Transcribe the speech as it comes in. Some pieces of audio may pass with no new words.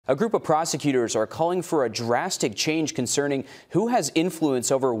A group of prosecutors are calling for a drastic change concerning who has influence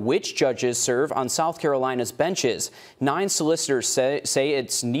over which judges serve on South Carolina's benches. 9 solicitors say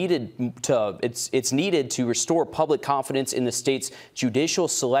it's needed to restore public confidence in the state's judicial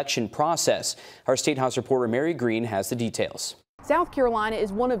selection process. Our State House reporter Mary Green has the details. South Carolina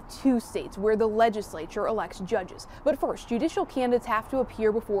is one of 2 states where the legislature elects judges. But first, judicial candidates have to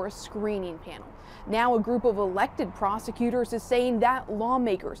appear before a screening panel. Now a group of elected prosecutors is saying that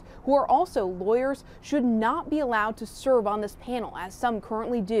lawmakers, who are also lawyers, should not be allowed to serve on this panel, as some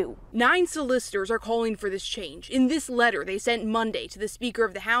currently do. 9 solicitors are calling for this change. In this letter they sent Monday to the Speaker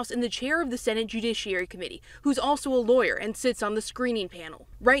of the House and the chair of the Senate Judiciary Committee, who's also a lawyer and sits on the screening panel.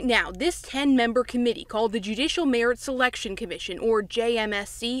 Right now, this 10-member committee, called the Judicial Merit Selection Commission, or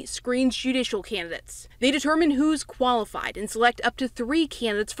JMSC, screens judicial candidates. They determine who's qualified and select up to 3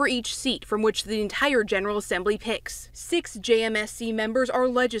 candidates for each seat from which the entire General Assembly picks. 6 JMSC members are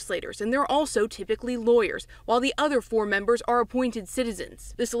legislators, and they're also typically lawyers, while the other 4 members are appointed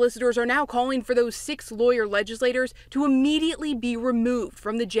citizens. The solicitors are now calling for those 6 lawyer legislators to immediately be removed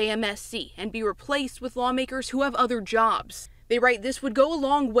from the JMSC and be replaced with lawmakers who have other jobs. They write this would go a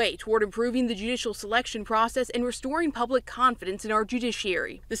long way toward improving the judicial selection process and restoring public confidence in our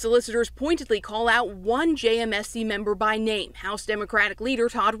judiciary. The solicitors pointedly call out one JMSC member by name, House Democratic leader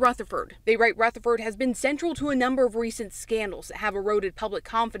Todd Rutherford. They write Rutherford has been central to a number of recent scandals that have eroded public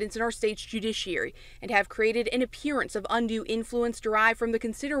confidence in our state's judiciary and have created an appearance of undue influence derived from the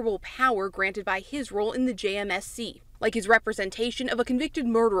considerable power granted by his role in the JMSC. Like his representation of a convicted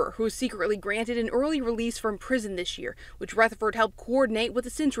murderer who was secretly granted an early release from prison this year, which Rutherford helped coordinate with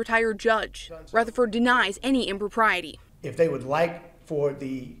a since-retired judge. Rutherford denies any impropriety. If they would like for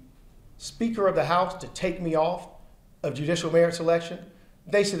the Speaker of the House to take me off of judicial merit selection,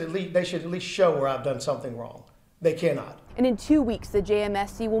 they should at least show where I've done something wrong. They cannot. And in 2 weeks, the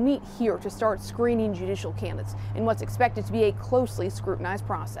JMSC will meet here to start screening judicial candidates in what's expected to be a closely scrutinized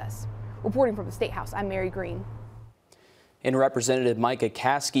process. Reporting from the State House, I'm Mary Green. And Representative Micah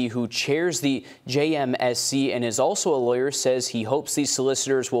Caskey, who chairs the JMSC and is also a lawyer, says he hopes these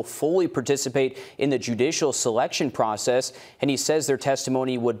solicitors will fully participate in the judicial selection process, and he says their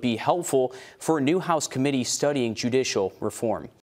testimony would be helpful for a new House committee studying judicial reform.